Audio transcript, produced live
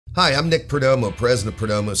Hi, I'm Nick Perdomo, President of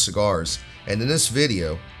Perdomo Cigars, and in this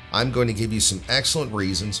video, I'm going to give you some excellent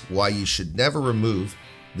reasons why you should never remove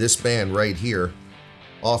this band right here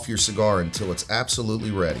off your cigar until it's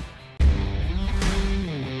absolutely ready.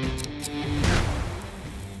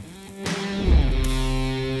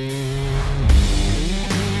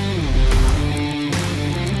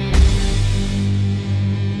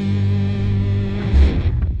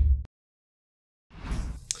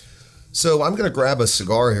 So I'm going to grab a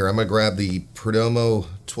cigar here. I'm going to grab the Perdomo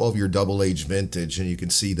 12-year double-aged vintage, and you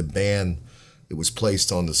can see the band that was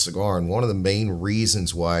placed on the cigar. And one of the main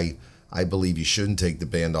reasons why I believe you shouldn't take the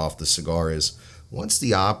band off the cigar is once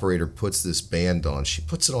the operator puts this band on, she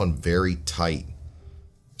puts it on very tight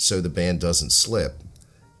so the band doesn't slip.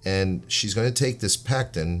 And she's going to take this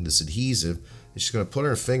pectin, this adhesive, and she's going to put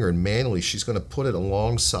her finger and manually she's going to put it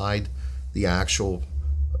alongside the actual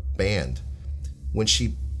band. When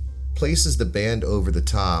she places the band over the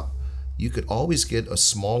top, you could always get a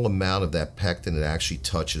small amount of that pectin that actually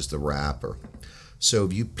touches the wrapper. So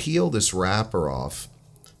if you peel this wrapper off,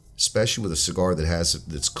 especially with a cigar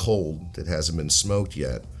that's cold, that hasn't been smoked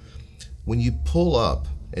yet, when you pull up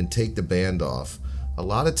and take the band off, a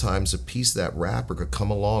lot of times a piece of that wrapper could come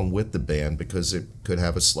along with the band because it could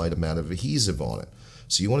have a slight amount of adhesive on it.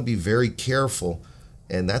 So you want to be very careful,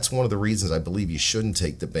 and that's one of the reasons I believe you shouldn't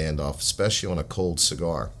take the band off, especially on a cold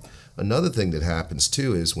cigar. Another thing that happens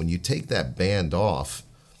too is when you take that band off,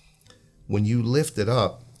 when you lift it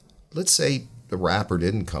up, let's say the wrapper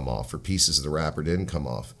didn't come off or pieces of the wrapper didn't come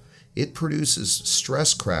off, it produces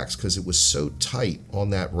stress cracks because it was so tight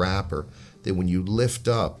on that wrapper that when you lift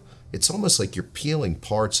up, it's almost like you're peeling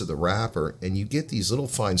parts of the wrapper and you get these little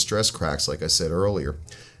fine stress cracks, like I said earlier.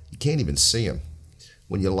 You can't even see them.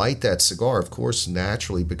 When you light that cigar, of course,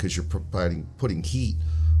 naturally, because you're putting heat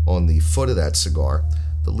on the foot of that cigar,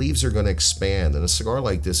 the leaves are going to expand. And a cigar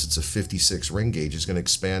like this, it's a 56 ring gauge, is going to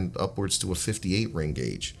expand upwards to a 58 ring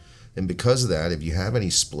gauge. And because of that, if you have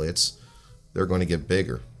any splits, they're going to get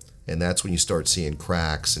bigger. And that's when you start seeing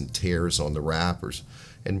cracks and tears on the wrappers.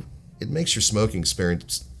 And it makes your smoking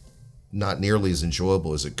experience not nearly as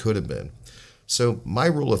enjoyable as it could have been. So my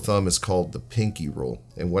rule of thumb is called the pinky rule.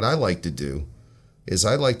 And what I like to do is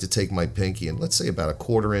I like to take my pinky and let's say about a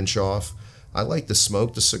 1/4 inch off. I like to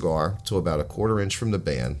smoke the cigar to about a 1/4 inch from the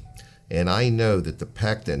band, and I know that the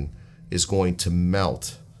pectin is going to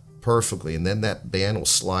melt perfectly, and then that band will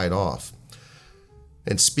slide off.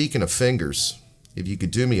 And speaking of fingers, if you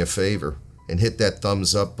could do me a favor and hit that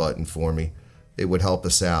thumbs up button for me, it would help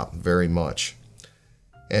us out very much.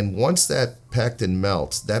 And once that pectin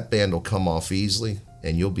melts, that band will come off easily,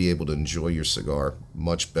 and you'll be able to enjoy your cigar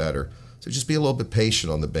much better. So just be a little bit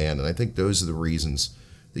patient on the band, and I think those are the reasons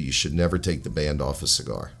that you should never take the band off a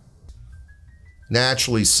cigar.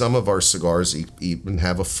 Naturally, some of our cigars even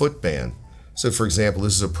have a foot band. So for example,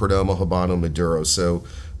 this is a Perdomo Habano Maduro. So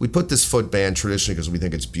we put this foot band traditionally because we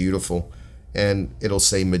think it's beautiful, and it'll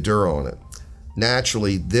say Maduro on it.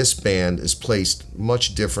 Naturally, this band is placed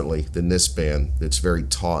much differently than this band that's very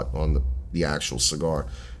taut on the actual cigar.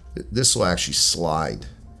 This will actually slide.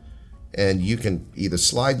 And you can either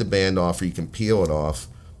slide the band off or you can peel it off,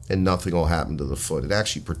 and nothing will happen to the foot. It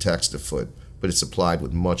actually protects the foot, but it's applied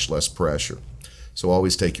with much less pressure. So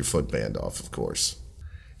always take your foot band off, of course.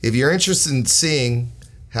 If you're interested in seeing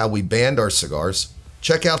how we band our cigars,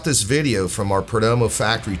 check out this video from our Perdomo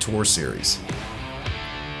Factory Tour Series.